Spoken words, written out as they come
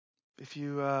If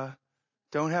you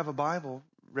don't have a Bible,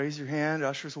 raise your hand.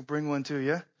 Ushers will bring one to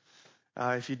you.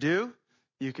 If you do,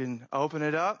 you can open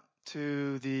it up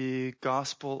to the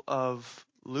Gospel of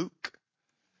Luke,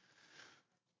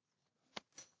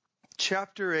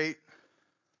 chapter 8.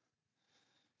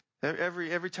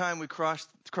 Every time we cross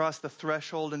the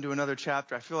threshold into another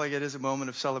chapter, I feel like it is a moment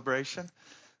of celebration.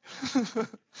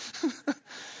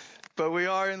 But we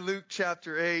are in Luke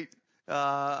chapter 8.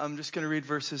 I'm just going to read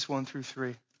verses 1 through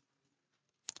 3.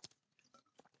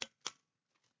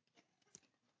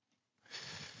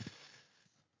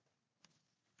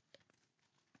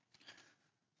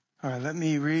 All right, let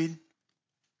me read,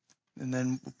 and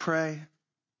then we'll pray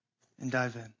and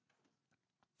dive in.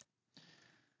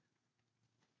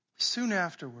 Soon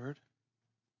afterward,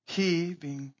 he,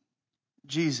 being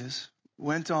Jesus,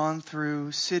 went on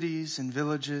through cities and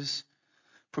villages,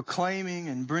 proclaiming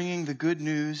and bringing the good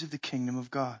news of the kingdom of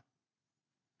God.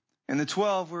 And the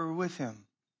 12 were with him,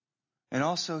 and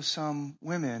also some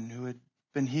women who had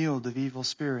been healed of evil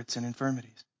spirits and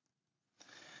infirmities.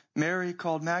 Mary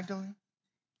called Magdalene,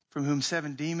 from whom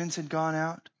 7 demons had gone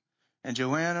out, and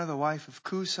Joanna, the wife of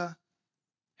Chuza,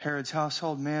 Herod's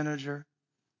household manager,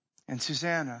 and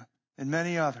Susanna, and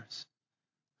many others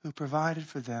who provided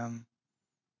for them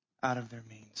out of their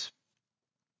means.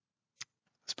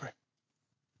 Let's pray.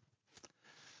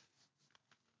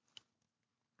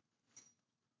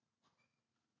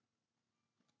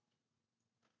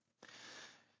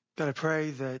 God, I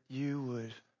pray that you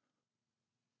would,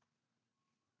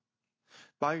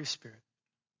 by your Spirit,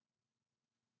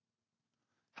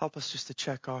 help us just to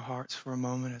check our hearts for a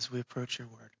moment as we approach your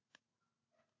word.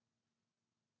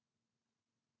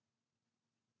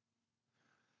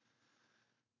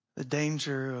 The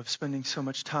danger of spending so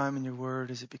much time in your word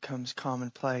is it becomes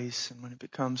commonplace. And when it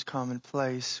becomes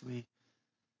commonplace, we,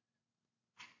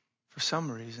 for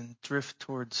some reason, drift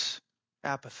towards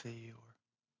apathy or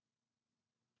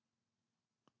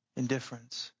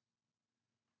indifference.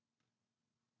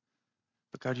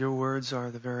 But God, your words are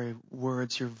the very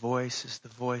words. Your voice is the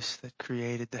voice that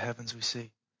created the heavens we see.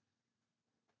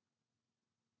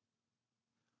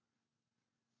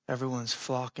 Everyone's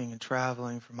flocking and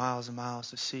traveling for miles and miles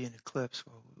to see an eclipse.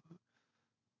 Well,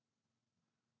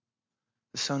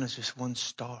 the sun is just one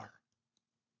star,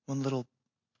 one little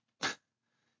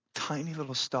tiny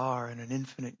little star in an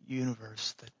infinite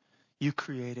universe that you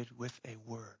created with a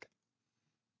word.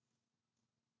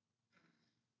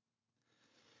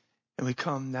 And we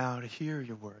come now to hear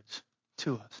your words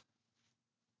to us.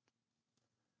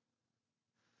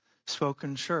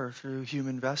 Spoken, sure, through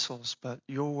human vessels, but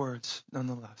your words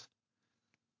nonetheless.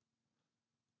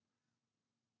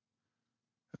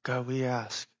 God, we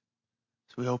ask,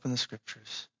 as we open the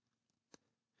scriptures,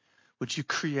 would you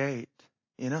create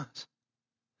in us?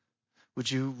 Would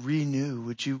you renew?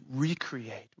 Would you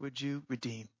recreate? Would you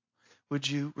redeem? Would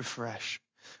you refresh?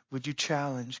 Would you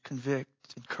challenge, convict,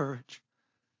 encourage?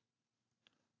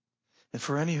 And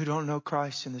for any who don't know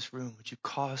Christ in this room, would you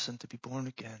cause them to be born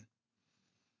again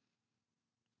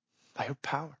by your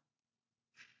power?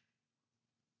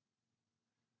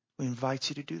 We invite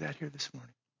you to do that here this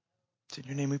morning. It's in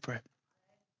your name we pray.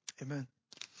 Amen.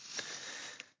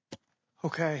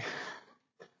 Okay.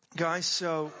 Guys,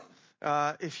 so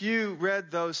if you read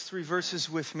those 3 verses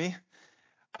with me,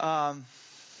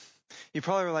 you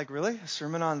probably were like, really? A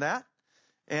sermon on that?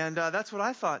 And that's what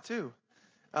I thought too.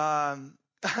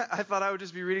 I thought I would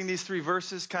just be reading these 3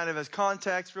 verses kind of as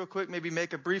context real quick, maybe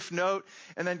make a brief note,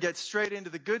 and then get straight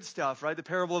into the good stuff, right? The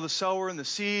parable of the sower and the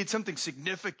seed, something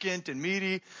significant and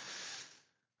meaty.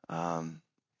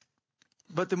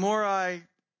 But the more I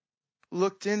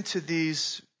looked into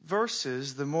these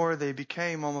verses, the more they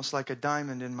became almost like a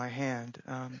diamond in my hand.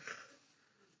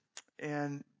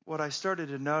 And what I started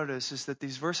to notice is that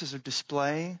these verses are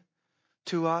displaying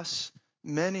to us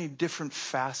many different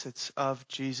facets of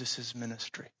Jesus'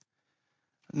 ministry.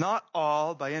 Not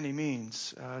all by any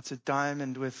means. It's a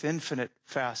diamond with infinite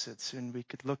facets, and we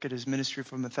could look at his ministry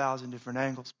from 1,000 different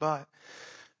angles, but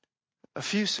a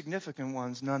few significant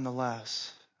ones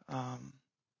nonetheless.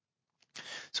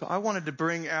 So I wanted to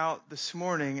bring out this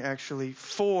morning, actually,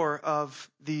 4 of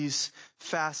these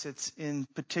facets in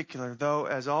particular, though,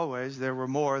 as always, there were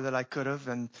more that I could have,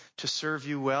 and to serve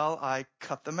you well, I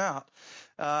cut them out.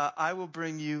 I will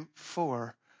bring you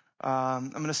 4. I'm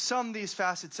going to sum these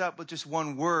facets up with just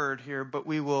one word here, but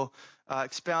we will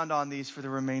expound on these for the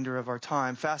remainder of our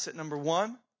time. Facet number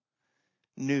 1,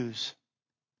 news.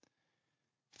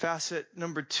 Facet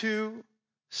number 2,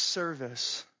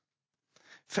 service.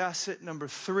 Facet number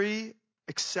 3,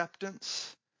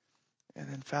 acceptance. And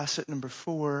then facet number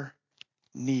 4,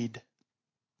 need.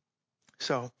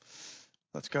 So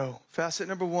Let's go. Facet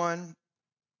number 1,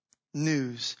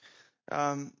 news.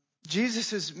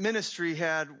 Jesus' ministry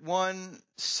had one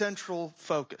central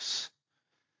focus,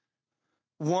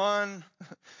 one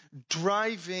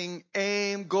driving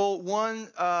aim, goal, one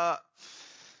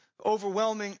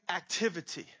overwhelming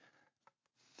activity.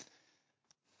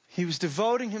 He was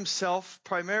devoting himself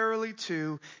primarily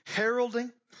to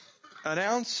heralding,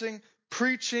 announcing,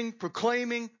 preaching,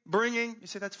 proclaiming, bringing. You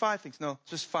say that's 5 things. No,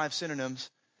 it's just 5 synonyms.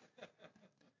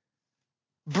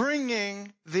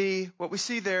 Bringing what we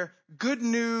see there, good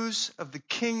news of the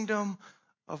kingdom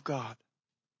of God.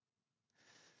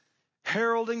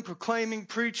 Heralding, proclaiming,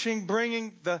 preaching,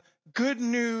 bringing the good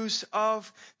news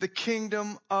of the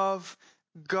kingdom of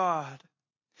God.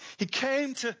 He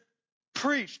came to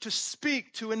preach, to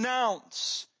speak, to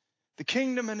announce the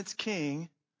kingdom and its king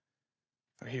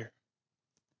are here.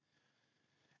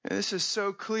 And this is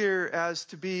so clear as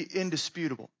to be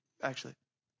indisputable, actually,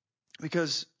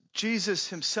 because Jesus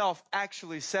himself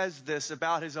actually says this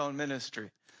about his own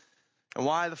ministry and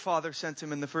why the Father sent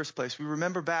him in the first place. We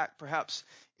remember back perhaps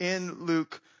in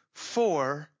Luke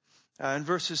 4, in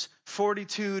verses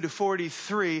 42 to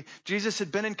 43, Jesus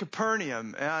had been in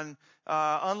Capernaum, and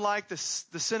unlike the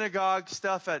synagogue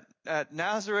stuff at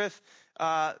Nazareth,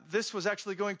 this was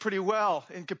actually going pretty well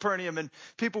in Capernaum, and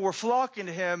people were flocking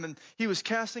to him, and he was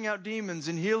casting out demons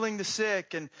and healing the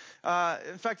sick. And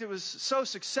in fact, it was so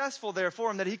successful there for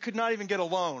him that he could not even get a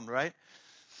loan, right?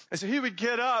 And so he would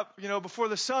get up, before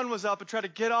the sun was up and try to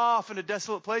get off into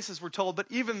desolate places, we're told. But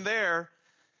even there,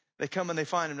 they come and they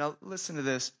find him. Now listen to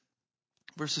this.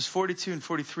 Verses 42 and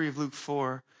 43 of Luke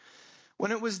 4.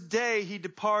 When it was day, he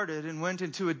departed and went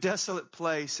into a desolate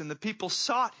place, and the people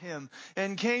sought him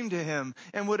and came to him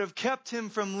and would have kept him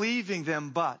from leaving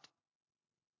them. But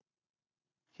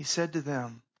he said to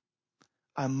them,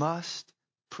 I must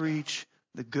preach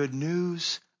the good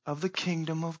news of the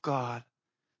kingdom of God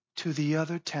to the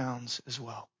other towns as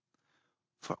well,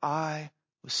 for I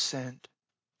was sent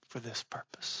for this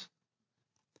purpose.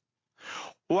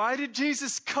 Why did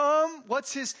Jesus come?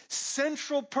 What's his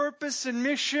central purpose and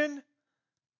mission?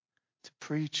 To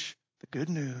preach the good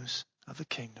news of the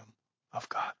kingdom of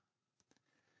God.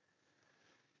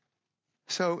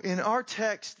 So in our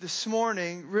text this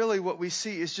morning, really what we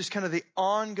see is just kind of the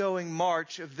ongoing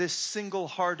march of this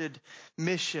single-hearted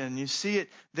mission. You see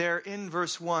it there in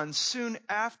verse 1. Soon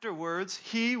afterwards,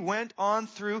 he went on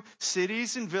through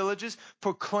cities and villages,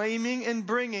 proclaiming and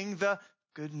bringing the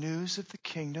good news of the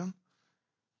kingdom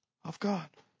of God.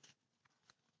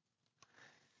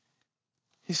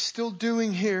 He's still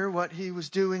doing here what he was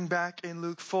doing back in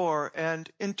Luke 4. And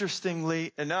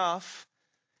interestingly enough,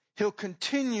 he'll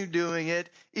continue doing it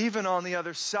even on the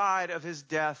other side of his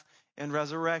death and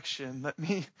resurrection. Let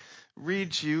me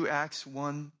read you Acts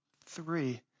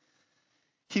 1:3.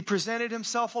 He presented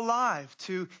himself alive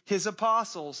to his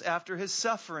apostles after his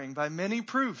suffering by many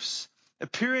proofs,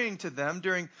 appearing to them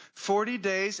during 40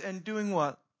 days and doing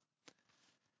what?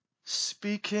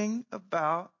 Speaking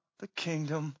about the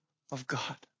kingdom of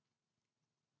God.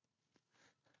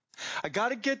 I got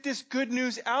to get this good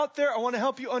news out there. I want to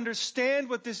help you understand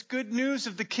what this good news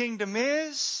of the kingdom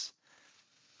is.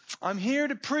 I'm here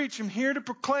to preach. I'm here to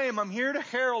proclaim. I'm here to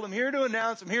herald. I'm here to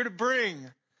announce. I'm here to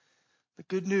bring the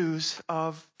good news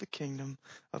of the kingdom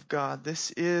of God.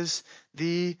 This is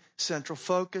the central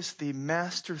focus, the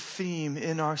master theme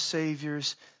in our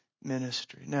Savior's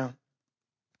ministry. Now,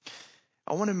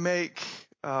 I want to make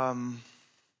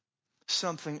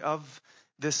something of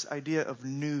this idea of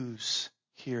news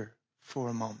here for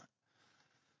a moment.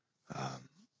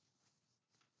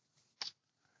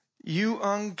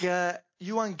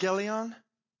 Euangelion,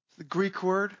 the Greek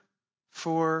word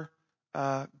for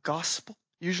gospel,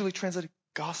 usually translated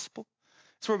gospel.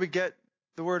 It's where we get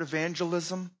the word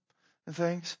evangelism and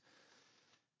things.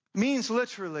 It means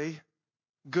literally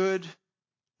good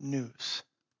news.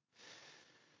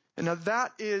 And now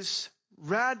that is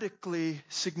radically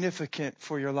significant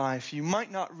for your life. You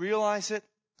might not realize it.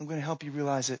 I'm going to help you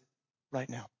realize it right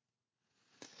now.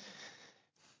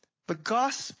 The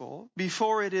gospel,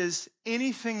 before it is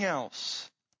anything else,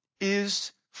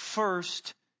 is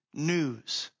first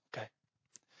news. Okay.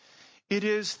 It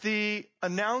is the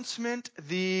announcement,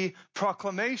 the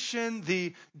proclamation,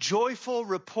 the joyful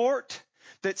report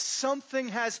that something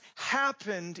has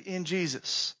happened in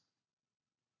Jesus.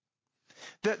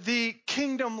 That the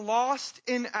kingdom lost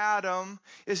in Adam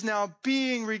is now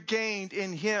being regained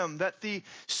in him. That the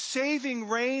saving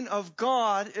reign of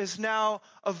God is now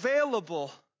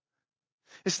available.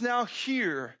 It's now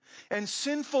here. And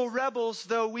sinful rebels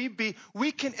though we be,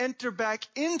 we can enter back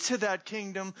into that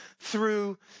kingdom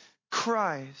through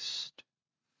Christ.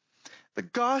 The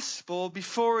gospel,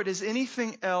 before it is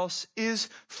anything else, is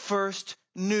first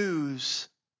news.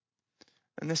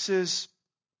 And this is,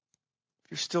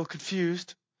 if you're still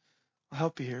confused, I'll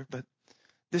help you here, but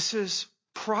this is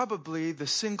probably the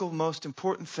single most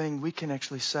important thing we can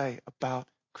actually say about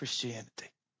Christianity.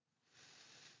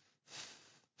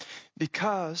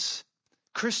 Because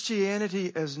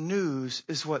Christianity as news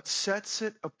is what sets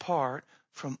it apart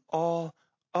from all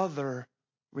other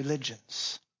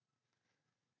religions.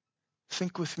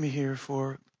 Think with me here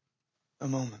for a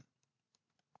moment.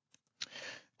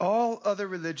 All other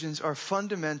religions are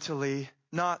fundamentally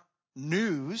not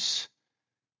news,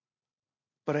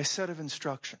 but a set of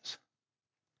instructions,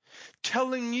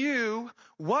 telling you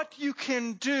what you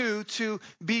can do to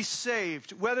be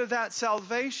saved, whether that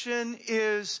salvation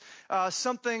is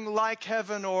something like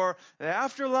heaven or the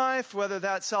afterlife, whether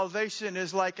that salvation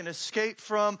is like an escape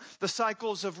from the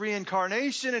cycles of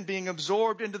reincarnation and being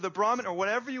absorbed into the Brahman, or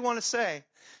whatever you want to say.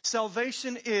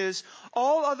 Salvation is,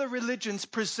 all other religions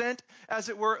present, as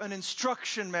it were, an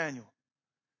instruction manual.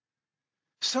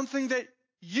 Something that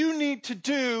you need to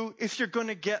do if you're going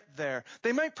to get there.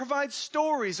 They might provide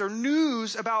stories or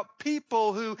news about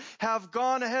people who have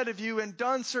gone ahead of you and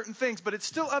done certain things, but it's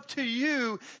still up to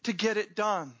you to get it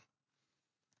done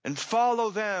and follow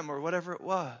them or whatever it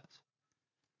was.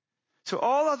 So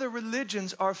all other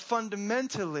religions are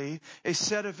fundamentally a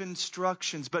set of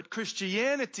instructions, but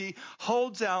Christianity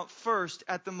holds out first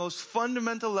at the most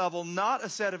fundamental level, not a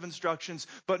set of instructions,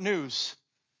 but news.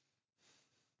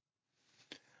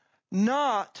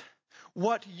 Not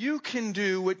what you can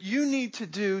do, what you need to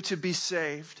do to be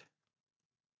saved,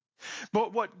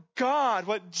 but what God,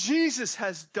 what Jesus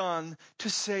has done to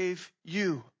save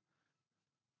you.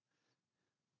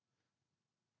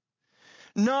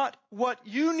 Not what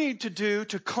you need to do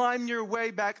to climb your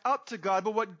way back up to God,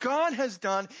 but what God has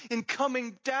done in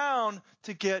coming down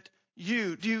to get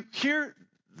you. Do you hear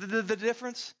the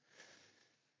difference?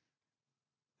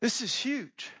 This is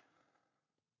huge.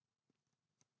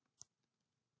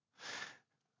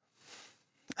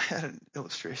 I had an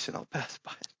illustration, I'll pass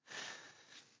by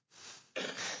it.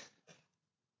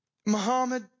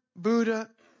 Muhammad, Buddha,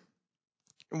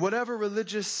 whatever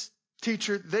religious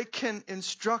teacher, they can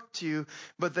instruct you,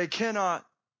 but they cannot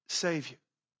save you.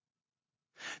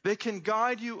 They can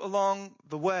guide you along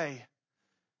the way,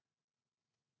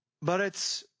 but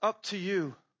it's up to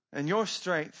you and your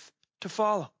strength to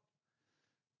follow.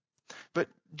 But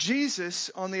Jesus,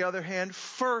 on the other hand,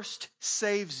 first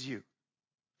saves you.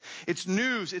 It's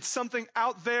news. It's something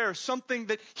out there, something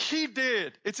that He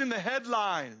did. It's in the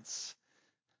headlines.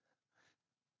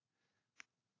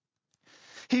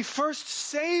 He first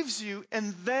saves you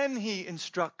and then He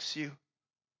instructs you.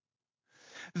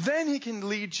 Then He can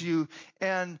lead you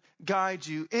and guide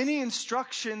you. Any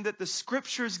instruction that the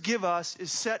Scriptures give us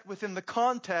is set within the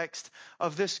context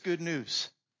of this good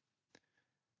news.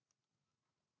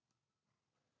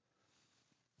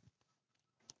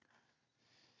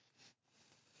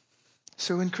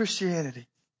 So in Christianity,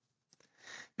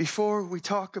 before we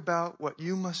talk about what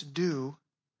you must do,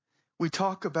 we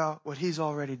talk about what He's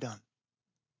already done.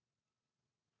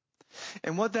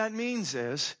 And what that means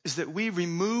is that we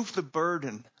remove the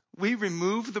burden. We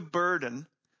remove the burden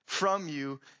from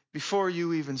you before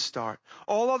you even start.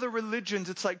 All other religions,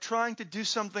 it's like trying to do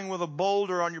something with a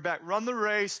boulder on your back. Run the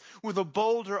race with a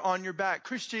boulder on your back.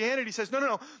 Christianity says,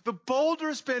 no. The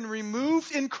boulder's been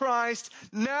removed in Christ.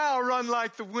 Now run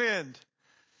like the wind.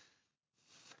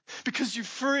 Because you're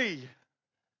free.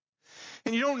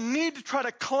 And you don't need to try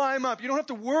to climb up. You don't have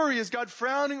to worry, is God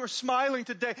frowning or smiling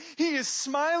today? He is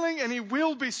smiling and He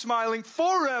will be smiling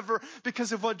forever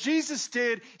because of what Jesus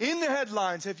did in the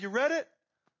headlines. Have you read it?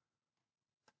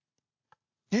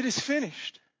 It is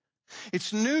finished.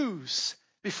 It's news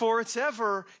before it's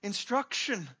ever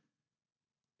instruction.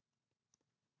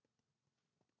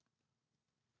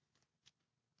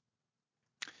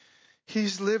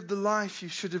 He's lived the life you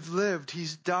should have lived.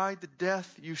 He's died the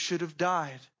death you should have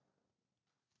died.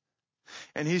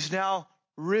 And He's now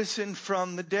risen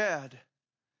from the dead.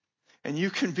 And you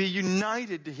can be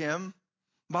united to Him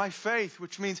by faith,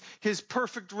 which means His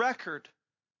perfect record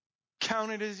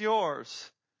counted as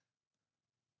yours.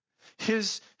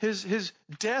 His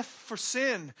death for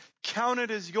sin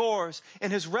counted as yours.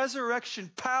 And His resurrection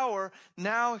power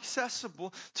now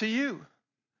accessible to you.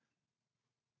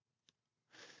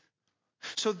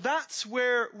 So that's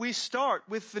where we start,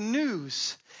 with the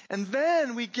news. And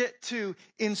then we get to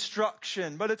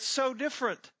instruction. But it's so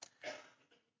different.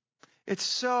 It's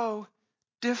so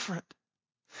different.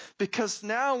 Because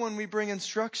now when we bring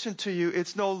instruction to you,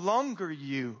 it's no longer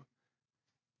you,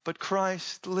 but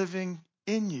Christ living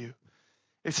in you.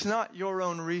 It's not your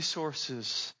own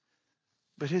resources,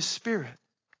 but His Spirit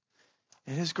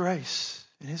and His grace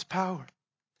and His power.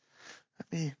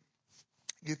 Let me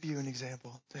give you an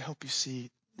example to help you see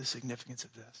the significance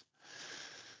of this.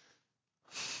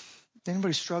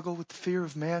 Anybody struggle with the fear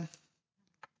of man?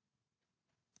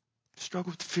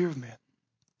 Struggle with the fear of man.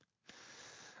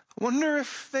 I wonder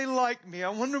if they like me. I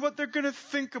wonder what they're going to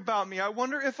think about me. I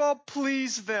wonder if I'll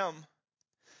please them.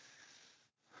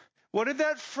 What did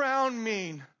that frown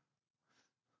mean?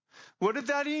 What did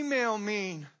that email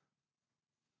mean?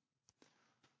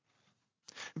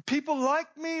 People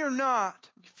like me or not?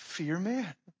 Fear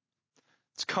man.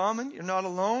 It's common. You're not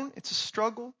alone. It's a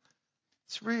struggle.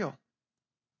 It's real.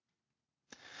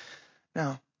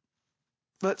 Now,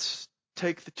 let's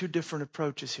take the two different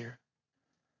approaches here.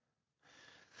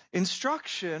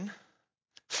 Instruction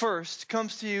first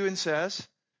comes to you and says,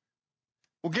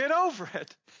 well, get over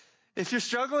it. If you're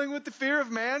struggling with the fear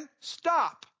of man,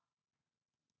 stop.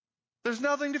 There's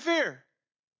nothing to fear.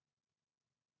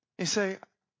 You say,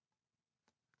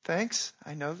 thanks,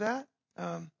 I know that,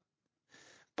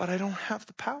 but I don't have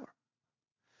the power.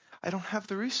 I don't have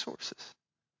the resources.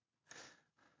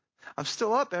 I'm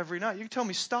still up every night. You can tell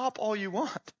me stop all you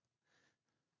want.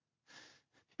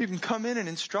 You can come in and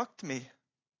instruct me.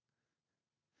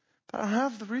 But I don't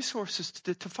have the resources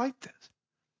to fight this.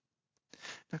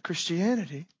 Now,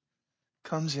 Christianity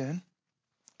comes in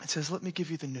and says, let me give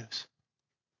you the news.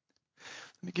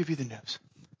 Let me give you the news.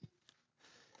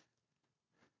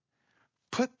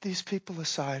 Put these people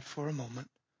aside for a moment,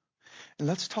 and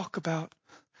let's talk about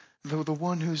the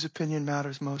one whose opinion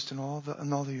matters most in all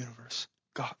the universe,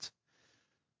 God's.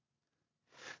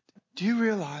 Do you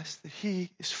realize that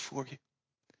He is for you?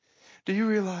 Do you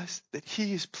realize that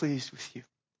He is pleased with you?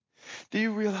 Do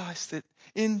you realize that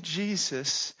in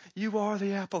Jesus, you are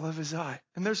the apple of His eye?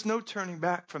 And there's no turning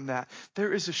back from that.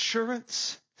 There is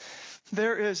assurance.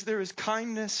 There is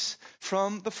kindness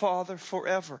from the Father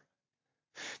forever.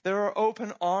 There are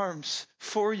open arms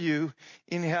for you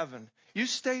in heaven. You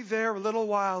stay there a little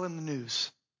while in the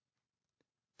news.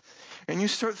 And you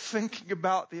start thinking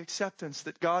about the acceptance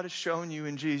that God has shown you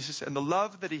in Jesus and the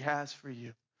love that He has for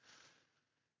you.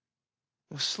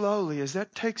 Well, slowly, as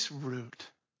that takes root,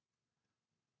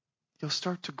 you'll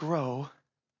start to grow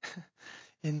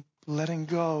in letting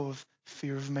go of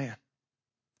fear of man.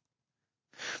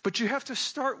 But you have to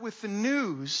start with the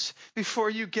news before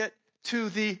you get to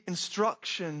the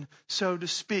instruction, so to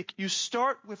speak. You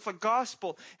start with the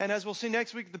gospel. And as we'll see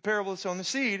next week, the parable of sowing the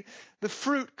seed, the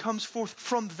fruit comes forth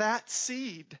from that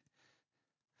seed.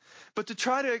 But to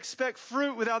try to expect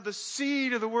fruit without the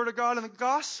seed of the Word of God and the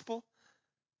gospel,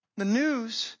 the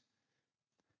news,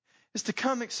 is to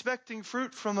come expecting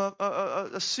fruit from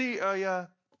a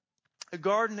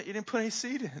garden that you didn't put any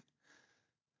seed in.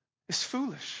 It's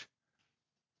foolish.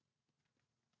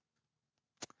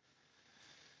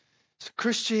 So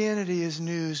Christianity is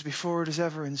news before it is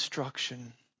ever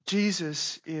instruction.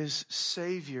 Jesus is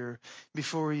Savior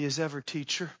before He is ever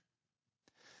teacher.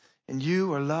 And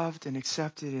you are loved and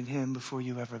accepted in Him before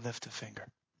you ever lift a finger.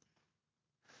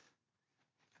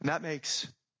 And that makes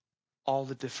all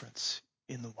the difference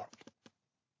in the world.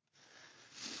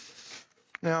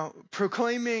 Now,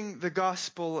 proclaiming the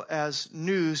gospel as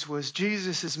news was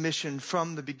Jesus' mission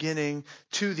from the beginning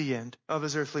to the end of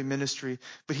His earthly ministry.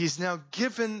 But He's now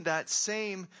given that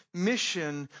same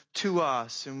mission to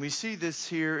us. And we see this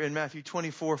here in Matthew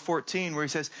 24:14, where He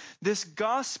says, this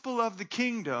gospel of the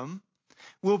kingdom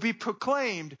will be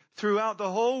proclaimed throughout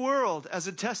the whole world as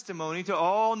a testimony to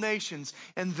all nations,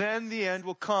 and then the end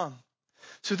will come.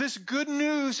 So this good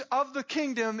news of the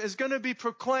kingdom is going to be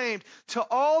proclaimed to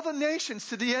all the nations,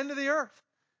 to the end of the earth.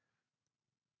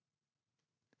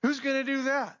 Who's going to do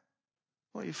that?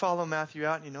 Well, you follow Matthew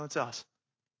out and you know it's us.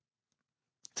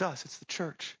 It's us. It's the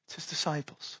church. It's His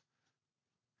disciples.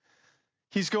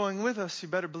 He's going with us. You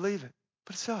better believe it.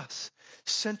 But it's us.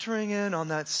 Centering in on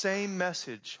that same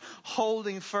message.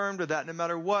 Holding firm to that no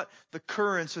matter what the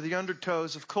currents or the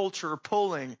undertows of culture are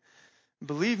pulling.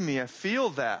 Believe me, I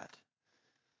feel that.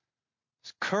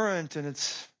 It's current and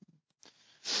it's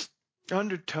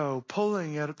undertow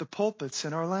pulling at the pulpits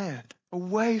in our land.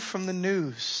 Away from the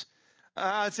news.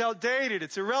 It's outdated.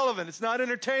 It's irrelevant. It's not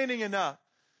entertaining enough.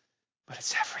 But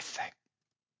it's everything.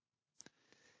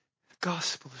 The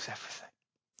gospel is everything.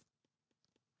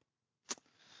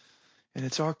 And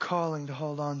it's our calling to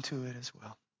hold on to it as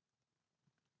well.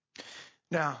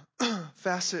 Now,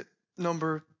 facet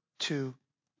number 2.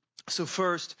 So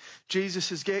first,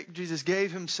 Jesus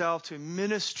gave Himself to a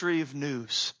ministry of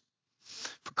news.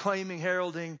 Proclaiming,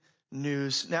 heralding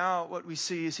news. Now what we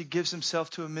see is he gives himself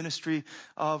to a ministry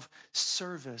of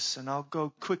service. And I'll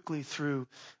go quickly through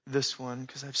this one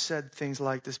because I've said things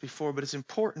like this before, but it's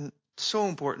important, so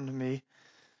important to me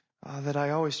that I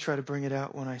always try to bring it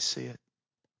out when I see it.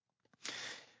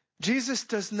 Jesus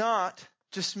does not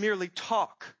just merely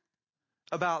talk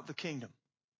about the kingdom.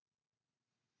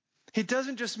 He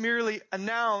doesn't just merely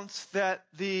announce that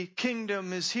the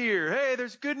kingdom is here. Hey,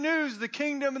 there's good news. The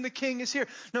kingdom and the king is here.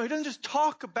 No, he doesn't just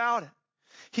talk about it.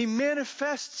 He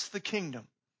manifests the kingdom,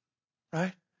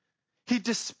 right? He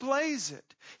displays it.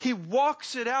 He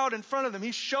walks it out in front of them.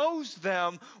 He shows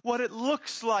them what it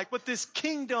looks like, what this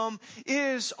kingdom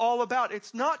is all about.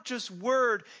 It's not just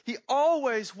word. He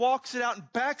always walks it out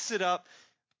and backs it up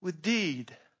with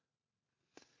deed.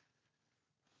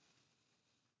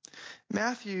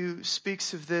 Matthew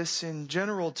speaks of this in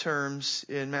general terms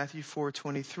in Matthew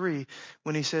 4:23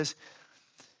 when he says,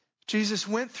 Jesus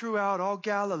went throughout all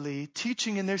Galilee,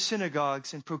 teaching in their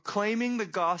synagogues and proclaiming the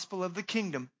gospel of the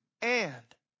kingdom and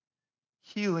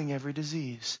healing every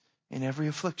disease and every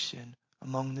affliction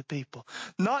among the people.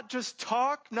 Not just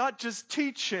talk, not just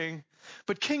teaching,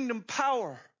 but kingdom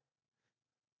power.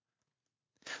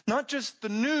 Not just the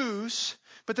news,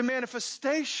 but the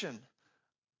manifestation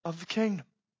of the kingdom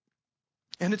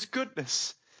and its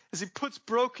goodness as he puts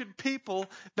broken people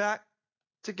back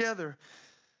together.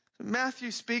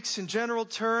 Matthew speaks in general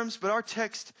terms, but our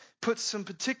text puts some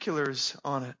particulars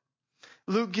on it.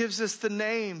 Luke gives us the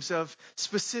names of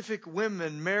specific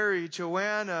women, Mary,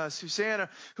 Joanna, Susanna,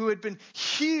 who had been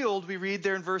healed, we read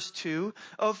there in verse 2,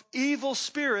 of evil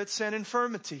spirits and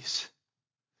infirmities.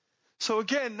 So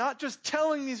again, not just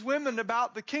telling these women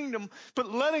about the kingdom,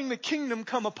 but letting the kingdom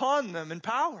come upon them in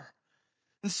power.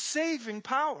 And saving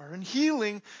power and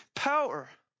healing power.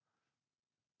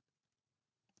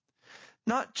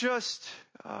 Not just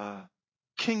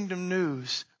kingdom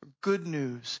news, or good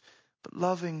news, but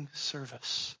loving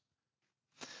service.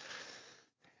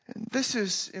 And this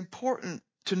is important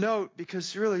to note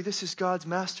because really this is God's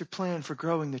master plan for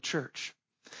growing the church.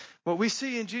 What we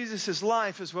see in Jesus'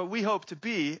 life is what we hope to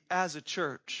be as a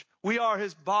church. We are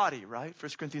his body, right?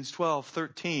 1 Corinthians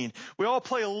 12:13. We all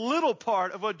play a little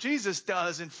part of what Jesus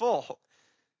does in full.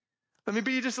 Let me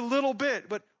be just a little bit,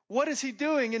 but what is he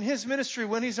doing in his ministry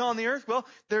when he's on the earth? Well,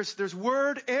 there's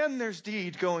word and there's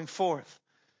deed going forth.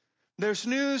 There's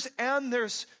news and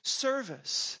there's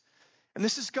service. And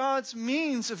this is God's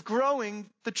means of growing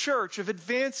the church, of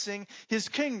advancing his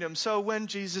kingdom. So when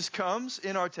Jesus comes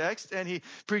in our text and he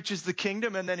preaches the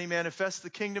kingdom and then he manifests the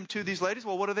kingdom to these ladies,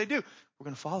 well, what do? We're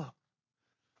going to follow.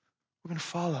 We're going to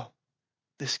follow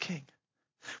this king.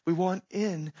 We want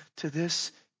in to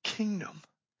this kingdom.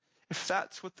 If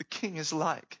that's what the king is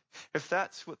like, if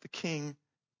that's what the king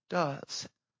does.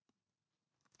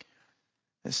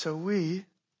 And so we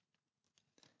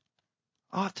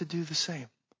ought to do the same.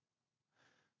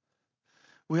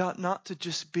 We ought not to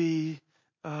just be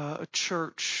a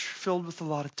church filled with a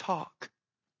lot of talk,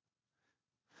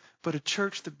 but a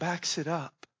church that backs it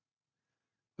up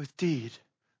with deed,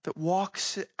 that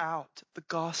walks it out, the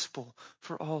gospel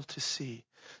for all to see.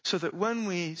 So that when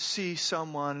we see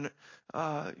someone,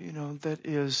 that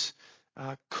is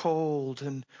cold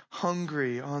and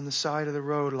hungry on the side of the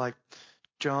road, like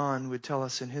John would tell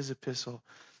us in his epistle,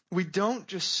 we don't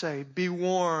just say, be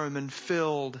warm and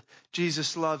filled,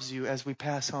 Jesus loves you, as we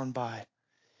pass on by.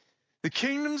 The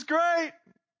kingdom's great.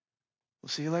 We'll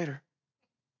see you later.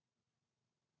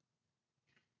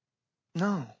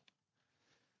 No.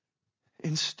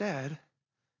 Instead,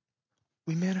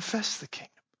 we manifest the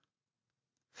kingdom.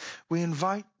 We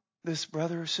invite this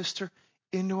brother or sister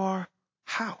into our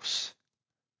house.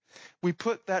 We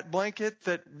put that blanket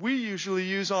that we usually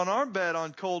use on our bed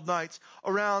on cold nights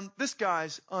around this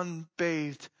guy's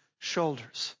unbathed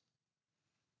shoulders.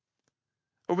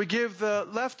 Or we give the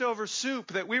leftover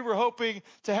soup that we were hoping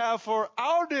to have for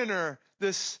our dinner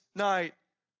this night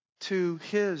to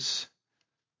his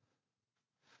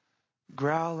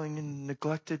growling and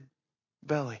neglected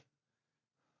belly.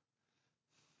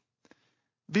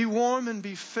 Be warm and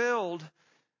be filled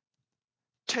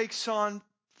takes on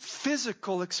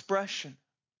physical expression.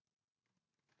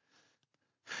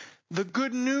 The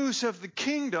good news of the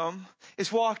kingdom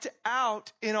is walked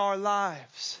out in our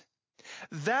lives.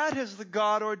 That is the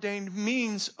God-ordained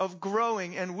means of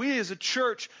growing, and we as a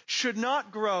church should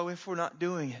not grow if we're not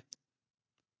doing it.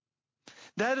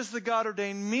 That is the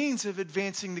God-ordained means of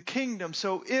advancing the kingdom.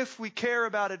 So if we care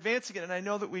about advancing it, and I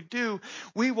know that we do,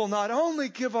 we will not only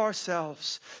give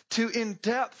ourselves to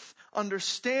in-depth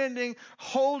understanding,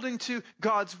 holding to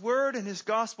God's word and his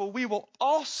gospel, we will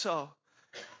also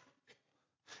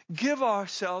give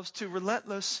ourselves to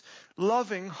relentless,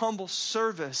 loving, humble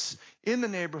service in the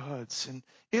neighborhoods and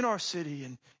in our city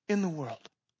and in the world.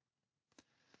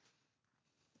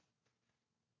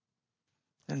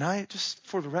 And just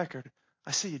for the record,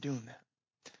 I see you doing that.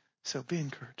 So be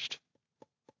encouraged.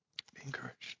 Be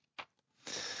encouraged.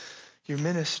 Your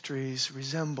ministries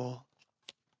resemble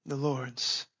the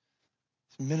Lord's.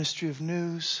 Ministry of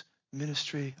news,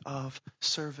 ministry of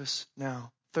service.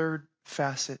 Now, third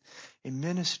facet, a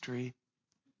ministry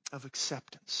of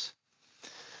acceptance.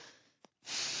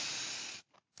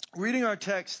 Reading our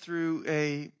text through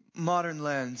a modern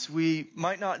lens, we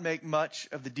might not make much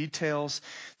of the details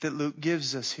that Luke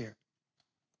gives us here.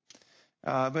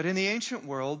 But in the ancient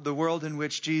world, the world in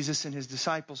which Jesus and his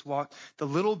disciples walked, the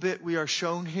little bit we are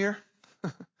shown here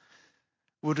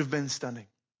would have been stunning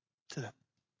to them.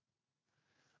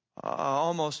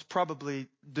 Almost probably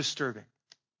disturbing.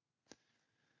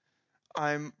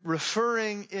 I'm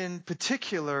referring in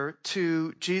particular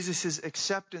to Jesus'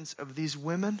 acceptance of these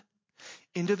women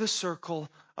into the circle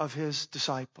of his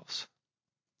disciples.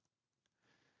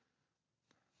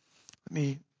 Let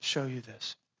me show you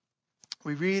this.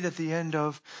 We read at the end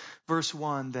of verse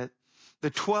 1 that the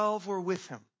 12 were with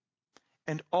him,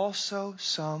 and also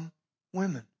some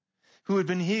women who had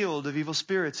been healed of evil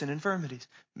spirits and infirmities.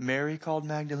 Mary called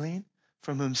Magdalene,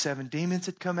 from whom 7 demons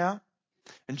had come out,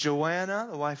 and Joanna,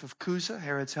 the wife of Chuza,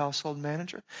 Herod's household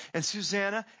manager, and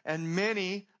Susanna, and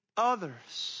many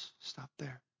others. Stop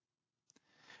there.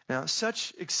 Now,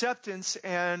 such acceptance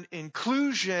and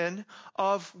inclusion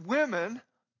of women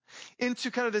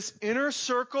into kind of this inner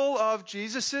circle of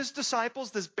Jesus'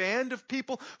 disciples, this band of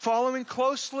people following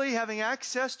closely, having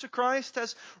access to Christ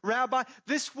as rabbi.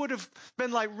 This would have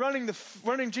been like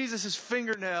running Jesus'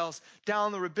 fingernails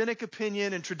down the rabbinic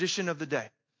opinion and tradition of the day.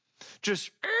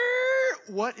 Just,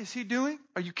 what is he doing?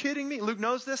 Are you kidding me? Luke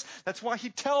knows this. That's why he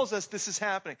tells us this is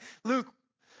happening. Luke,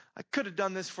 I could have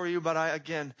done this for you, but I,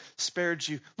 again, spared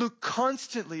you. Luke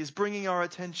constantly is bringing our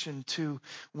attention to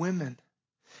women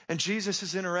and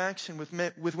Jesus' interaction with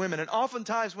women. And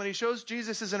oftentimes when he shows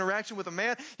Jesus' interaction with a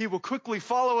man, he will quickly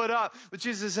follow it up with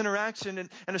Jesus' interaction and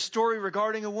a story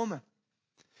regarding a woman.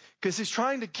 Because he's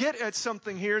trying to get at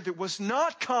something here that was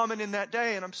not common in that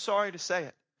day, and I'm sorry to say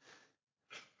it.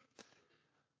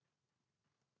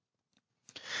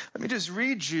 Let me just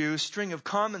read you a string of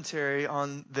commentary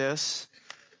on this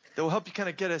that will help you kind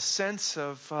of get a sense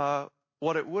of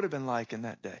what it would have been like in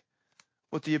that day.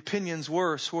 What the opinions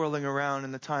were swirling around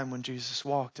in the time when Jesus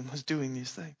walked and was doing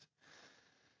these things.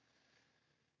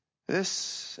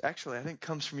 This, actually, I think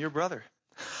comes from your brother,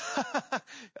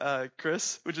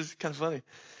 Chris, which is kind of funny.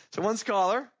 So one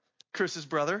scholar, Chris's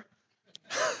brother,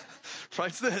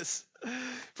 writes this.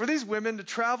 For these women to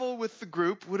travel with the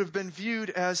group would have been viewed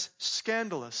as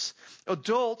scandalous.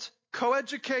 Adult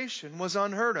coeducation was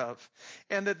unheard of,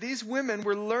 and that these women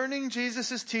were learning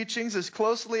Jesus' teachings as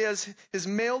closely as his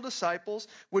male disciples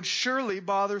would surely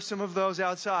bother some of those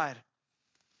outside.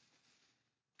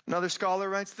 Another scholar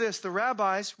writes this. The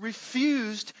rabbis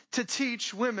refused to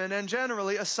teach women and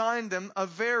generally assigned them a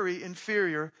very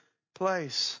inferior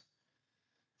place.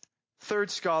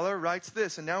 Third scholar writes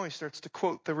this, and now he starts to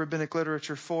quote the rabbinic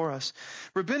literature for us.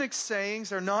 Rabbinic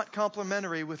sayings are not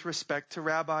complimentary with respect to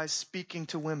rabbis speaking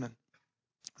to women.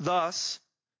 Thus,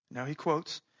 now he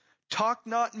quotes, talk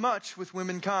not much with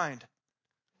womankind.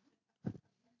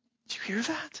 Did you hear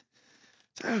that?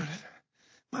 Dude,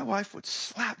 my wife would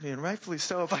slap me, and rightfully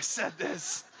so, if I said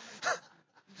this.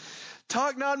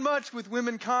 Talk not much with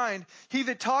womankind. He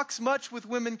that talks much with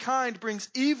womankind brings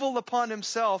evil upon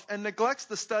himself and neglects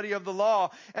the study of the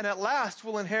law, and at last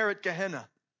will inherit Gehenna.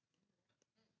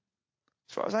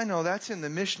 As far as I know, that's in the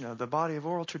Mishnah, the body of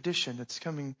oral tradition that's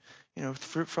coming,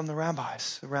 from the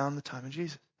rabbis around the time of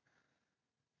Jesus.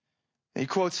 He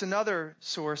quotes another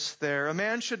source there. A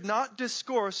man should not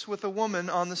discourse with a woman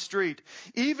on the street,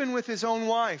 even with his own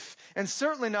wife, and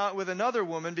certainly not with another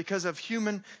woman because of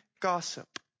human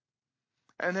gossip.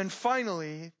 And then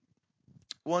finally,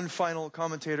 one final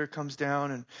commentator comes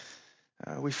down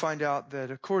and we find out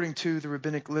that according to the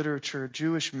rabbinic literature, a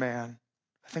Jewish man,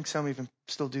 I think some even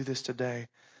still do this today,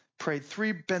 prayed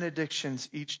 3 benedictions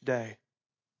each day.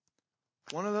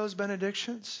 One of those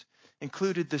benedictions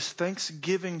included this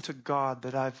thanksgiving to God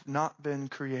that I've not been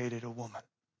created a woman.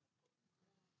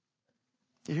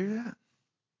 You hear that?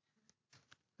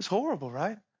 It's horrible,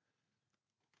 right?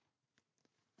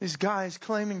 These guys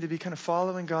claiming to be kind of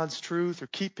following God's truth or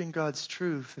keeping God's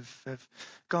truth have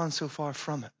gone so far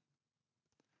from it.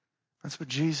 That's what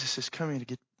Jesus is coming to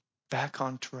get back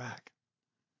on track.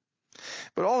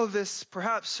 But all of this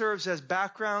perhaps serves as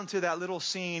background to that little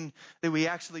scene that we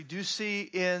actually do see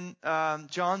in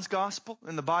John's Gospel,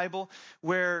 in the Bible,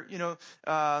 where,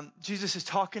 Jesus is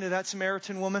talking to that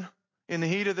Samaritan woman in the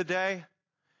heat of the day.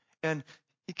 And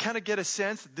you kind of get a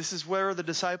sense that this is where the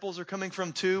disciples are coming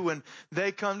from too, when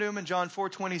they come to him in John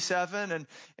 4:27,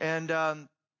 and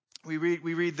we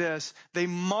read this: they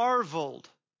marveled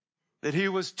that he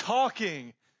was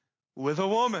talking with a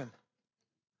woman.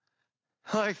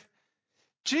 Like,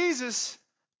 Jesus,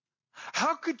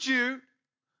 how could you?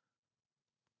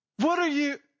 What are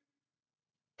you?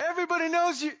 Everybody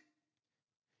knows you.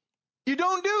 You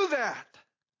don't do that.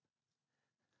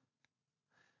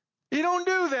 You don't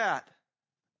do that.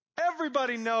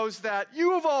 Everybody knows that.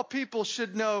 You of all people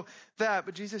should know that.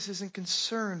 But Jesus isn't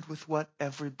concerned with what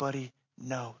everybody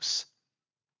knows.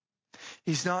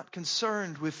 He's not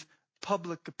concerned with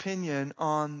public opinion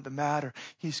on the matter.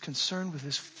 He's concerned with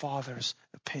his Father's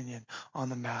opinion on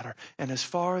the matter. And as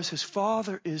far as his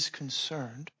Father is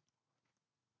concerned,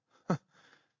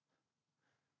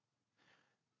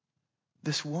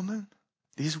 this woman,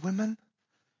 these women,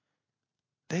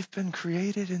 they've been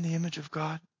created in the image of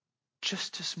God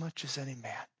just as much as any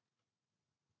man.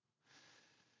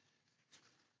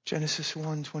 Genesis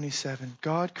 1:27,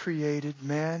 God created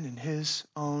man in his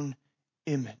own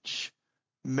image.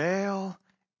 Male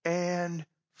and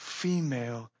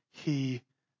female, he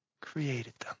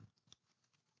created them.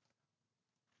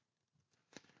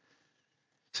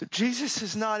 So Jesus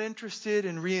is not interested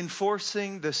in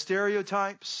reinforcing the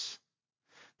stereotypes,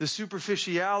 the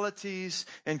superficialities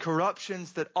and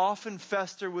corruptions that often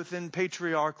fester within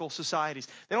patriarchal societies.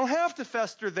 They don't have to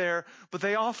fester there, but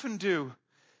they often do.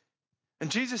 And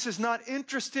Jesus is not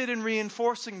interested in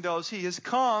reinforcing those. He has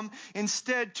come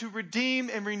instead to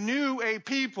redeem and renew a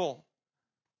people.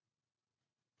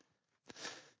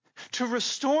 To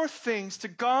restore things to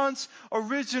God's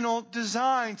original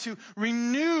design, to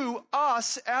renew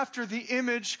us after the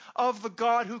image of the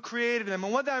God who created them.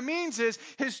 And what that means is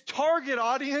his target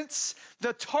audience,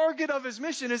 the target of his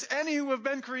mission, is any who have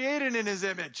been created in his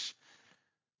image.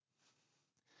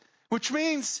 Which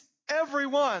means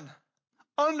everyone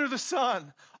under the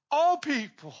sun, all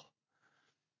people,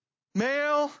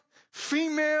 male,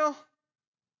 female.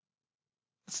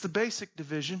 That's the basic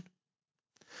division.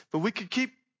 But we could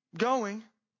keep going.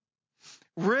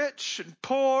 Rich and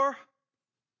poor,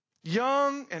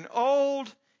 young and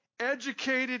old,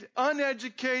 educated,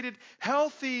 uneducated,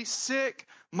 healthy, sick,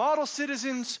 model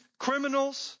citizens,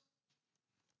 criminals,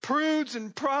 prudes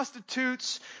and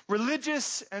prostitutes,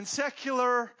 religious and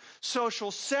secular,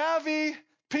 social savvy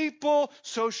people,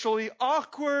 socially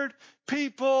awkward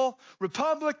people,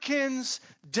 Republicans,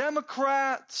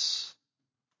 Democrats.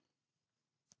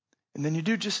 And then you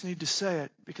do just need to say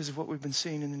it because of what we've been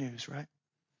seeing in the news, right?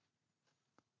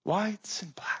 Whites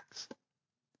and blacks.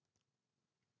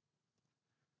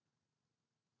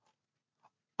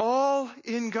 All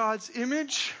in God's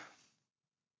image.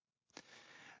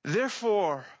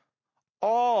 Therefore,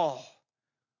 all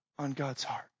on God's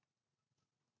heart.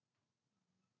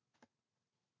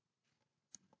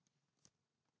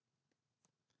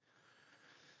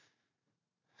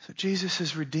 So Jesus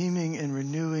is redeeming and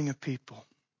renewing a people.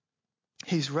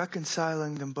 He's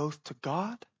reconciling them both to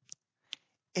God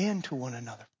and to one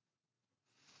another.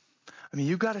 I mean,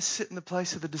 you've got to sit in the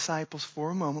place of the disciples for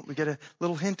a moment. We get a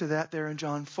little hint of that there in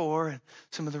John 4 and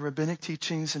some of the rabbinic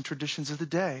teachings and traditions of the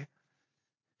day.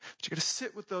 But you've got to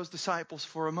sit with those disciples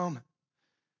for a moment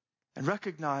and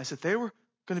recognize that they were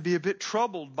going to be a bit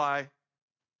troubled by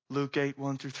Luke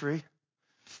 8:1-3.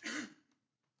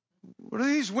 What are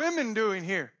these women doing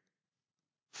here?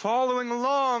 Following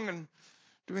along and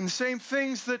doing the same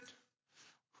things that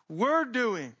we're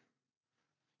doing.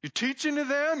 You're teaching to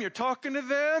them, you're talking to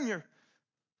them, you're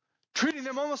treating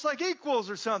them almost like equals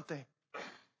or something.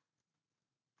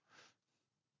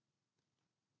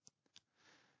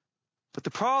 But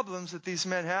the problems that these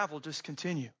men have will just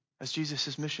continue as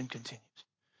Jesus' mission continues.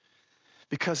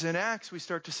 Because in Acts we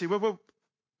start to see, what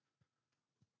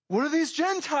are these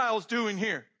Gentiles doing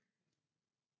here?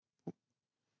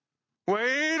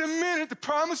 Wait a minute, the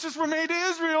promises were made to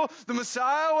Israel. The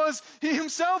Messiah he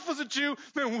himself was a Jew.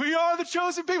 Man, we are the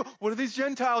chosen people. What are these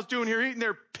Gentiles doing here, eating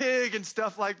their pig and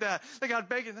stuff like that? They got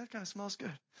bacon. That kind of smells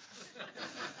good.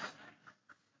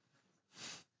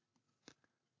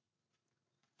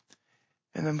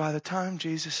 And then by the time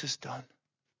Jesus is done,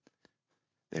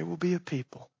 there will be a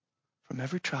people from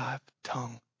every tribe,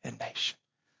 tongue, and nation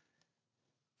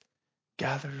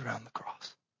gathered around the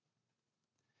cross.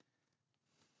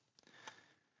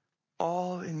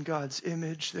 All in God's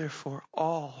image, therefore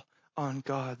all on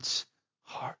God's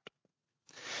heart.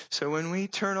 So when we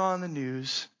turn on the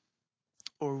news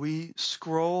or we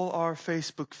scroll our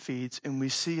Facebook feeds and we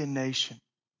see a nation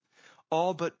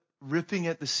all but ripping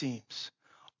at the seams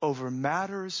over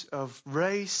matters of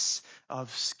race,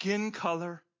 of skin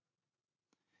color,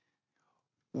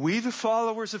 we, the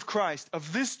followers of Christ,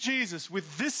 of this Jesus,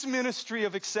 with this ministry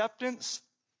of acceptance,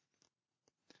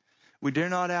 we dare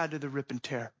not add to the rip and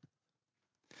tear.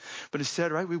 But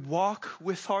instead, right, we walk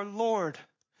with our Lord.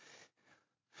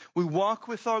 We walk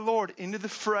with our Lord into the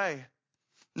fray,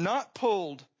 not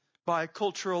pulled by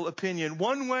cultural opinion,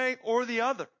 one way or the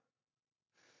other,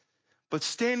 but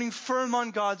standing firm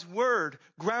on God's word,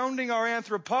 grounding our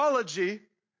anthropology,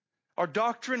 our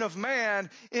doctrine of man,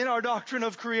 in our doctrine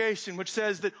of creation, which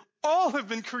says that all have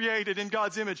been created in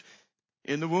God's image,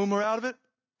 in the womb or out of it,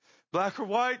 black or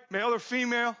white, male or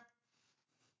female.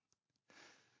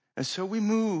 And so we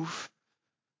move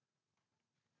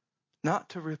not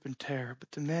to rip and tear,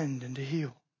 but to mend and to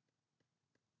heal.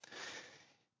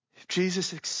 If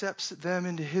Jesus accepts them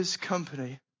into his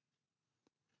company,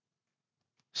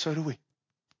 so do we.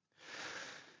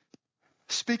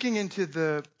 Speaking into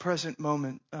the present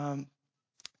moment,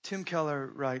 Tim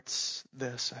Keller writes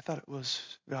this. I thought it was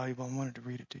valuable and wanted to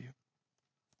read it to you.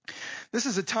 This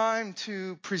is a time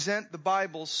to present the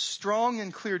Bible's strong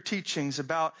and clear teachings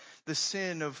about the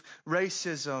sin of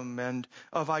racism and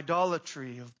of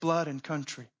idolatry, of blood and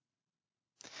country.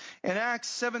 In Acts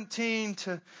 17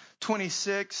 to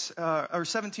 26, or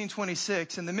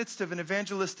 17:26, in the midst of an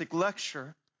evangelistic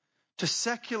lecture to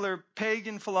secular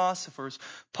pagan philosophers,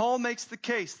 Paul makes the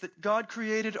case that God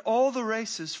created all the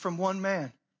races from one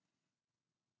man.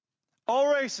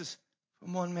 All races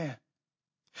from one man.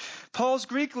 Paul's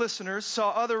Greek listeners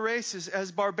saw other races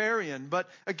as barbarian, but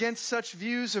against such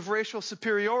views of racial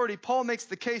superiority, Paul makes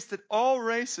the case that all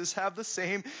races have the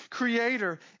same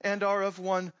creator and are of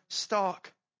one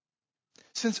stock.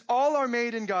 Since all are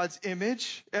made in God's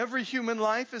image, every human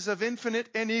life is of infinite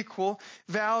and equal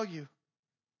value.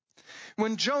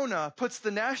 When Jonah puts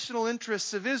the national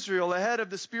interests of Israel ahead of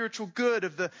the spiritual good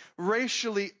of the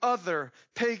racially other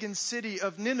pagan city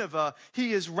of Nineveh,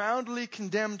 he is roundly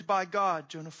condemned by God.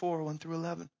 Jonah 4, 1 through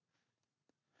 11.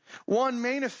 One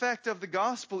main effect of the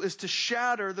gospel is to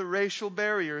shatter the racial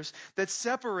barriers that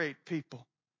separate people.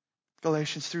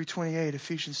 Galatians 3:28,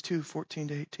 Ephesians 2:14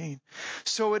 to 18.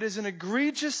 So it is an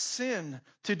egregious sin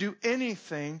to do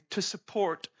anything to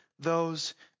support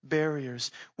those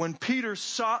barriers. When Peter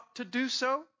sought to do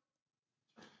so,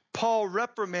 Paul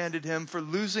reprimanded him for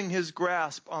losing his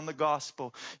grasp on the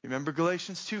gospel. You remember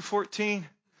Galatians 2:14?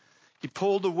 He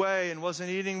pulled away and wasn't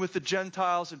eating with the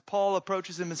Gentiles, and Paul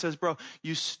approaches him and says, bro,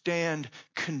 you stand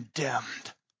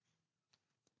condemned.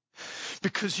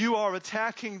 Because you are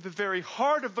attacking the very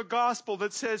heart of the gospel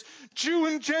that says, Jew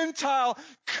and Gentile,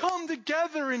 come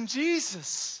together in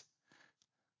Jesus.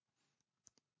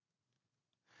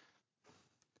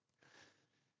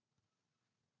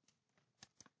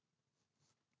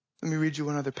 Let me read you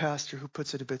one other pastor who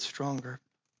puts it a bit stronger.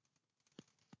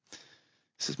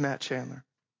 This is Matt Chandler.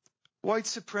 White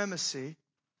supremacy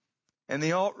and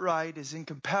the alt-right is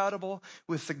incompatible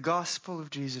with the gospel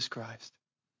of Jesus Christ.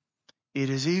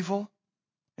 It is evil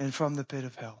and from the pit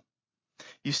of hell.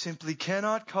 You simply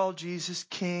cannot call Jesus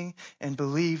king and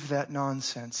believe that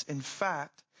nonsense. In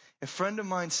fact, a friend of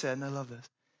mine said, and I love this,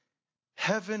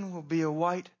 heaven will be a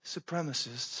white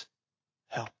supremacist's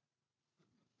hell.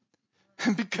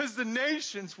 Because the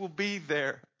nations will be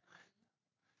there.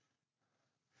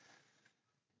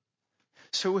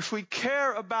 So if we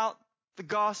care about the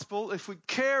gospel, if we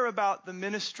care about the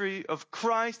ministry of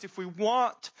Christ, if we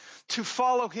want to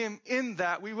follow him in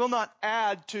that, we will not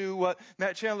add to what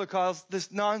Matt Chandler calls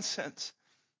this nonsense.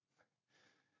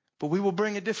 But we will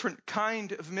bring a different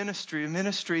kind of ministry, a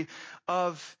ministry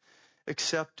of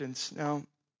acceptance. Now,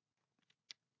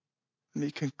 let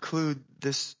me conclude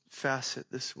this facet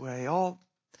this way. All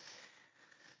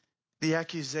the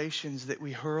accusations that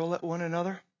we hurl at one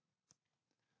another,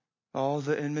 all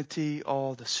the enmity,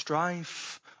 all the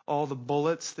strife, all the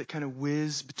bullets that kind of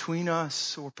whiz between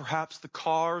us, or perhaps the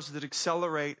cars that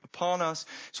accelerate upon us.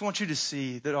 I just want you to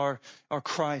see that our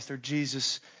Christ, our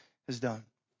Jesus, has done.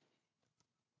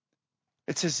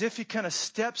 It's as if he kind of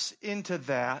steps into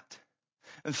that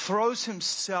and throws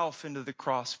himself into the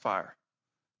crossfire.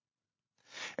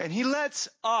 And he lets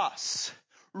us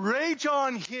rage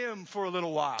on him for a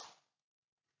little while.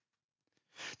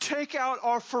 Take out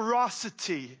our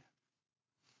ferocity,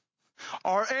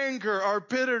 our anger, our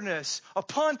bitterness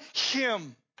upon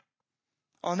him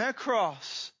on that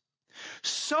cross,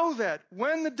 so that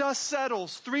when the dust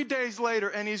settles 3 days later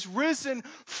and he's risen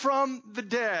from the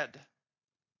dead,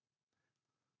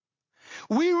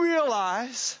 we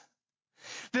realize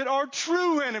that our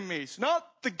true enemies, not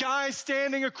the guy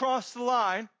standing across the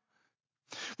line,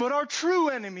 but our true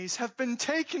enemies have been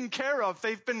taken care of.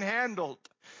 They've been handled.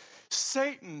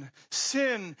 Satan,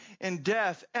 sin, and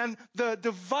death, and the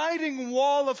dividing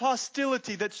wall of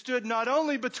hostility that stood not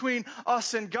only between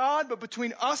us and God, but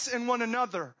between us and one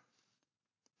another,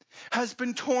 has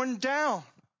been torn down.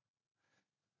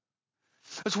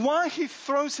 That's why he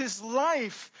throws his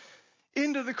life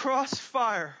into the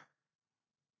crossfire.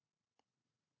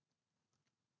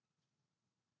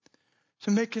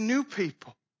 To make a new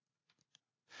people.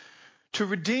 To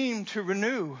redeem, to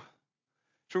renew,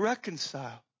 to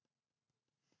reconcile.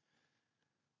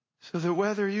 So that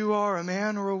whether you are a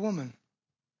man or a woman,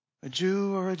 a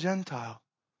Jew or a Gentile,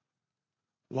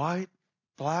 white,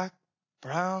 black,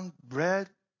 brown, red,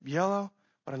 yellow,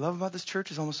 what I love about this church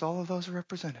is almost all of those are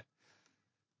represented.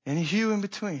 Any hue in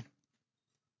between.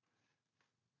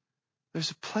 There's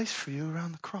a place for you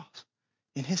around the cross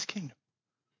in His kingdom.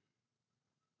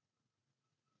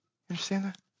 You understand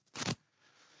that?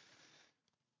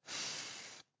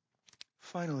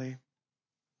 Finally,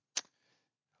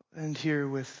 I'll end here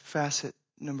with facet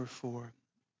number 4.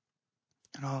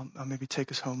 And I'll maybe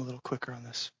take us home a little quicker on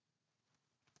this.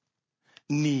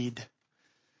 Need.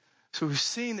 So we've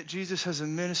seen that Jesus has a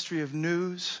ministry of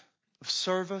news, of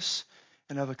service,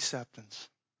 and of acceptance.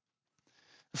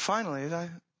 And finally, I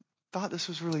thought this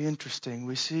was really interesting.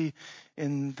 We see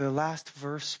in the last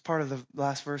verse, part of the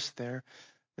last verse there,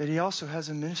 that he also has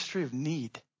a ministry of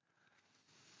need.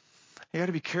 You got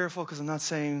to be careful because I'm not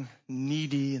saying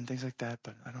needy and things like that,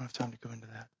 but I don't have time to go into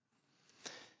that.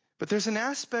 But there's an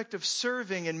aspect of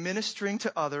serving and ministering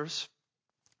to others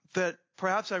that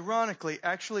perhaps ironically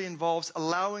actually involves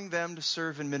allowing them to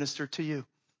serve and minister to you.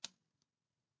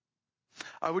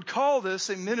 I would call this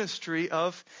a ministry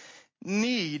of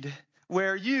need,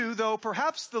 where you, though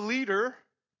perhaps the leader,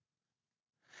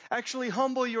 actually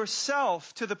humble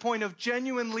yourself to the point of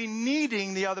genuinely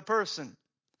needing the other person.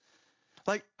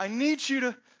 Like, I need you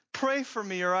to pray for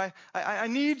me, or I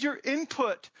need your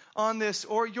input on this,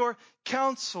 or your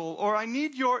counsel, or I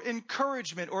need your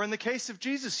encouragement, or in the case of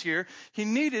Jesus here, he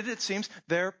needed, it seems,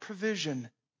 their provision.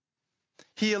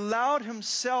 He allowed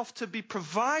himself to be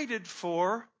provided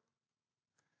for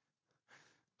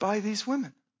by these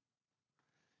women.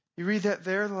 You read that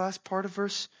there, the last part of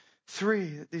verse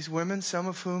 3. These women, some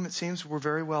of whom it seems were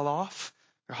very well off.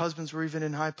 Their husbands were even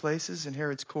in high places in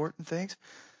Herod's court and things.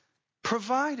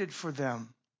 Provided for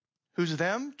them. Who's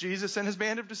them? Jesus and his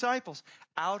band of disciples.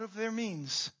 Out of their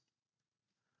means.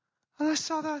 And I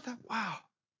saw that, I thought, wow.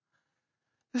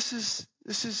 This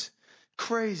is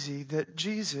crazy that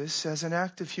Jesus, as an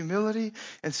act of humility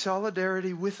and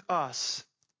solidarity with us,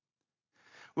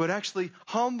 would actually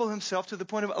humble himself to the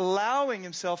point of allowing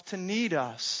himself to need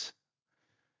us,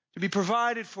 to be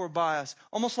provided for by us,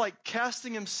 almost like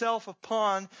casting himself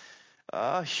upon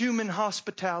human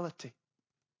hospitality.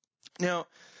 Now,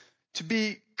 to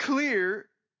be clear,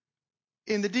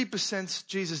 in the deepest sense,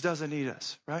 Jesus doesn't need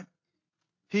us, right?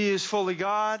 He is fully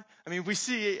God. I mean, we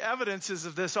see evidences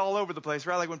of this all over the place,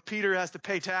 right? Like when Peter has to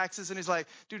pay taxes and he's like,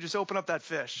 dude, just open up that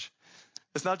fish.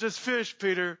 It's not just fish,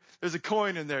 Peter. There's a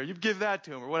coin in there. You give that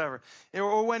to him or whatever.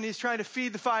 Or when he's trying to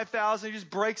feed the 5,000, he just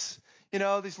breaks,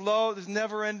 this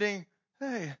never-ending,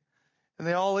 hey, and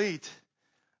they all eat.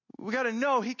 We got to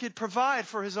know he could provide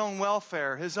for his own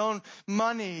welfare, his own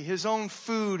money, his own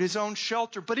food, his own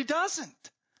shelter, but he doesn't.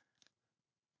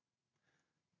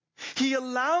 He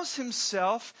allows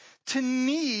himself to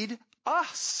need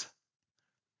us.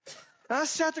 And I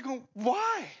sat there going,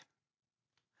 why?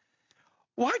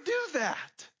 Why do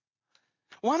that?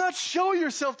 Why not show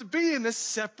yourself to be in this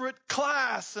separate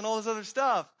class and all this other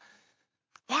stuff?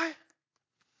 Why?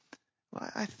 Well,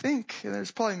 I think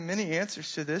there's probably many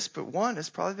answers to this, but one is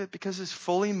probably that because he's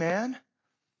fully man,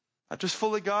 not just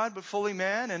fully God, but fully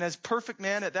man, and as perfect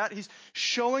man at that, he's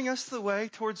showing us the way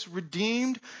towards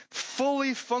redeemed,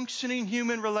 fully functioning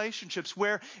human relationships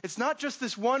where it's not just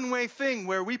this one-way thing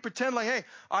where we pretend like, hey,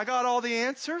 I got all the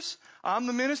answers, I'm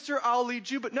the minister, I'll lead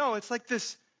you. But no, it's like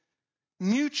this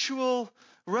mutual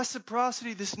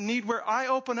reciprocity, this need where I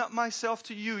open up myself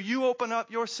to you, you open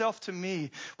up yourself to me.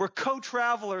 We're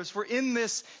co-travelers, we're in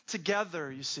this together,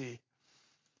 you see.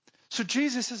 So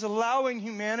Jesus is allowing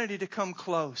humanity to come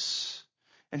close,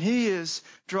 and he is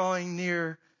drawing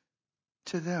near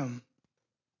to them.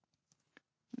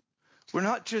 We're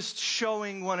not just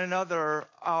showing one another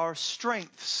our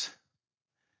strengths,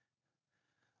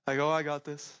 like, oh, I got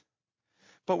this.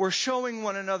 But we're showing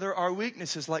one another our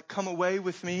weaknesses, like, come away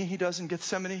with me, he does in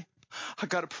Gethsemane. I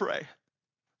got to pray.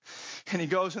 And he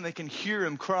goes and they can hear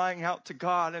him crying out to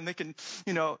God, and they can,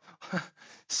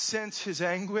 sense his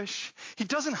anguish. He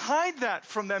doesn't hide that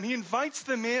from them. He invites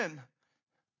them in.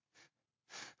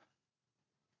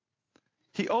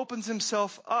 He opens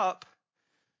himself up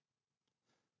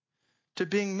to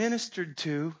being ministered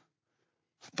to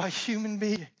by human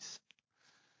beings.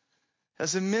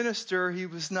 As a minister, he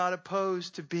was not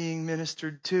opposed to being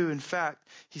ministered to. In fact,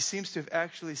 he seems to have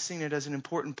actually seen it as an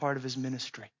important part of his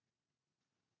ministry,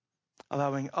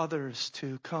 allowing others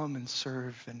to come and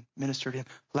serve and minister to him.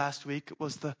 Last week, it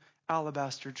was the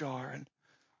alabaster jar and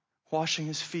washing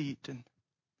his feet and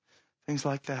things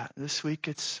like that. This week,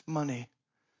 it's money.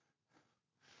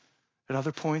 At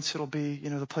other points, it'll be,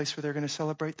 the place where they're going to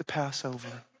celebrate the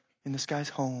Passover in this guy's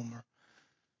home.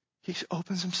 He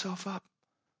opens himself up.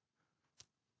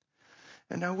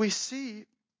 And now we see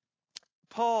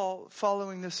Paul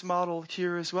following this model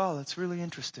here as well. It's really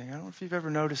interesting. I don't know if you've ever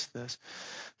noticed this,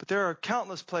 but there are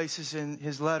countless places in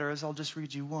his letters, I'll just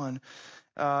read you one,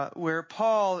 where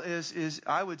Paul is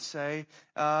I would say,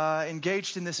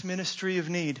 engaged in this ministry of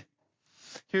need.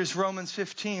 Here's Romans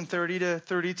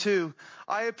 15:30-32.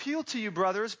 I appeal to you,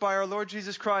 brothers, by our Lord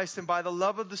Jesus Christ and by the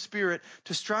love of the Spirit,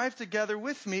 to strive together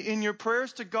with me in your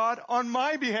prayers to God on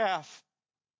my behalf,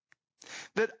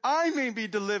 that I may be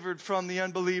delivered from the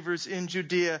unbelievers in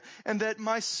Judea, and that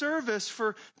my service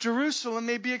for Jerusalem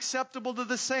may be acceptable to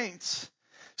the saints,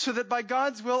 so that by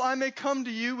God's will I may come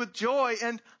to you with joy,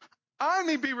 and I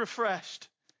may be refreshed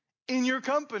in your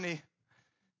company.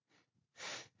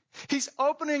 He's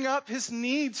opening up his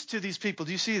needs to these people.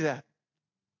 Do you see that?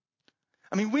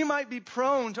 I mean, we might be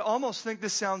prone to almost think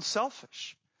this sounds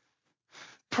selfish.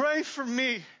 Pray for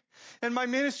me and my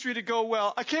ministry to go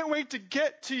well. I can't wait to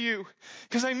get to you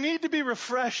because I need to be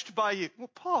refreshed by you.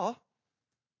 Well, Paul,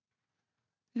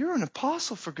 you're an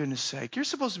apostle, for goodness sake. You're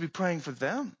supposed to be praying for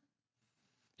them.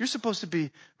 You're supposed to be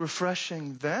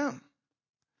refreshing them.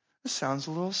 This sounds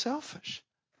a little selfish.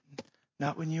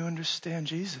 Not when you understand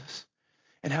Jesus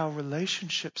and how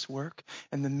relationships work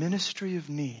and the ministry of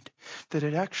need, that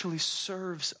it actually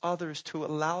serves others to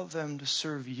allow them to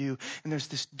serve you. And there's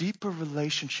this deeper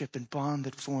relationship and bond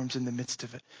that forms in the midst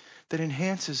of it that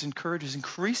enhances, encourages,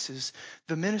 increases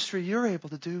the ministry you're able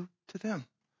to do to them.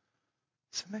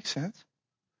 Does that make sense?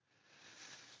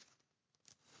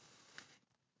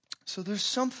 So there's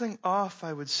something off,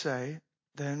 I would say,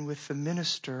 then with the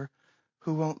minister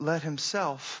who won't let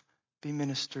himself be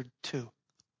ministered to.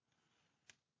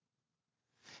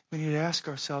 We need to ask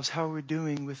ourselves, how are we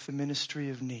doing with the ministry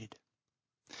of need?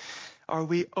 Are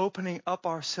we opening up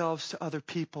ourselves to other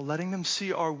people, letting them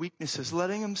see our weaknesses,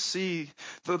 letting them see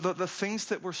the things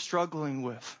that we're struggling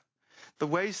with, the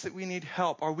ways that we need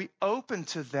help? Are we open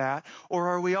to that, or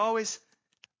are we always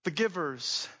the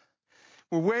givers?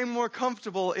 We're way more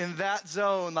comfortable in that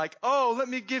zone, like, oh, let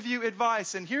me give you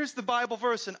advice, and here's the Bible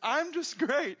verse, and I'm just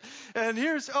great, and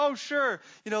here's, oh, sure,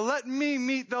 let me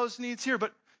meet those needs here.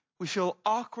 But we feel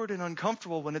awkward and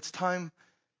uncomfortable when it's time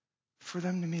for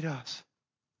them to meet us.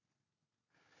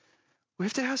 We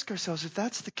have to ask ourselves, if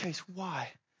that's the case, why?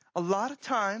 A lot of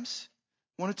times,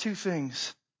 one of two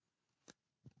things.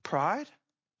 Pride.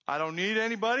 I don't need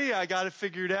anybody. I got it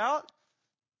figured out.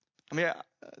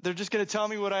 They're just going to tell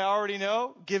me what I already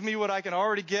know, give me what I can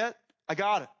already get. I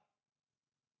got it.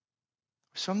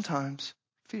 Sometimes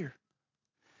fear.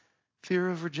 Fear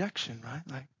of rejection, right?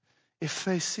 Like, if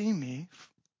they see me,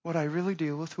 what I really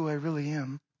deal with, who I really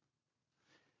am,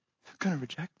 they're going to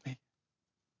reject me.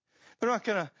 They're not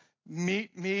going to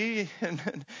meet me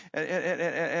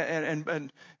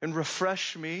and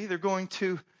refresh me. They're going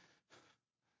to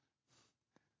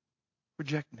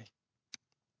reject me.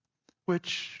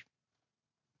 Which,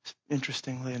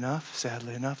 interestingly enough,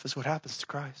 sadly enough, is what happens to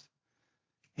Christ.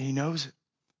 And he knows it.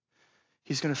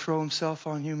 He's going to throw himself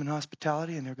on human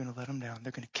hospitality, and they're going to let him down.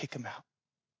 They're going to kick him out.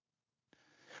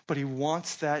 But he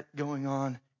wants that going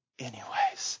on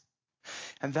anyways.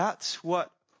 And that's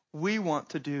what we want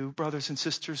to do, brothers and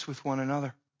sisters, with one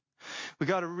another. We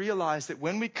got to realize that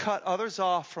when we cut others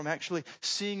off from actually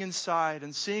seeing inside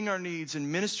and seeing our needs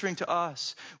and ministering to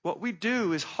us, what we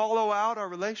do is hollow out our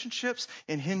relationships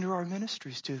and hinder our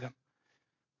ministries to them.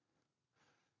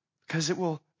 Because it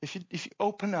will, if you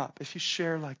open up, if you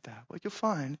share like that, what you'll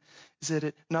find is that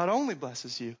it not only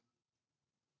blesses you,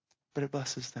 but it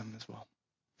blesses them as well.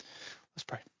 Let's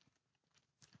pray.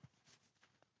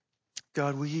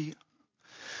 God, we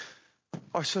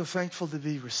are so thankful to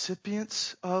be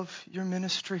recipients of your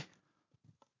ministry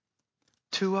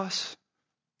to us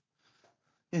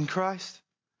in Christ.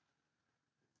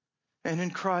 And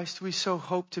in Christ, we so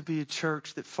hope to be a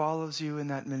church that follows you in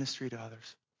that ministry to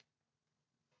others.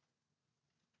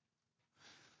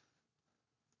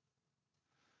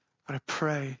 But I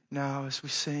pray now as we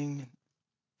sing,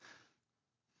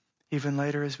 even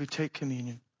later as we take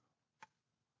communion,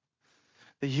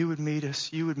 that you would meet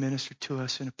us, you would minister to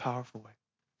us in a powerful way.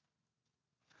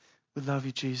 We love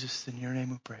you, Jesus. In your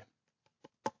name we pray.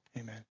 Amen.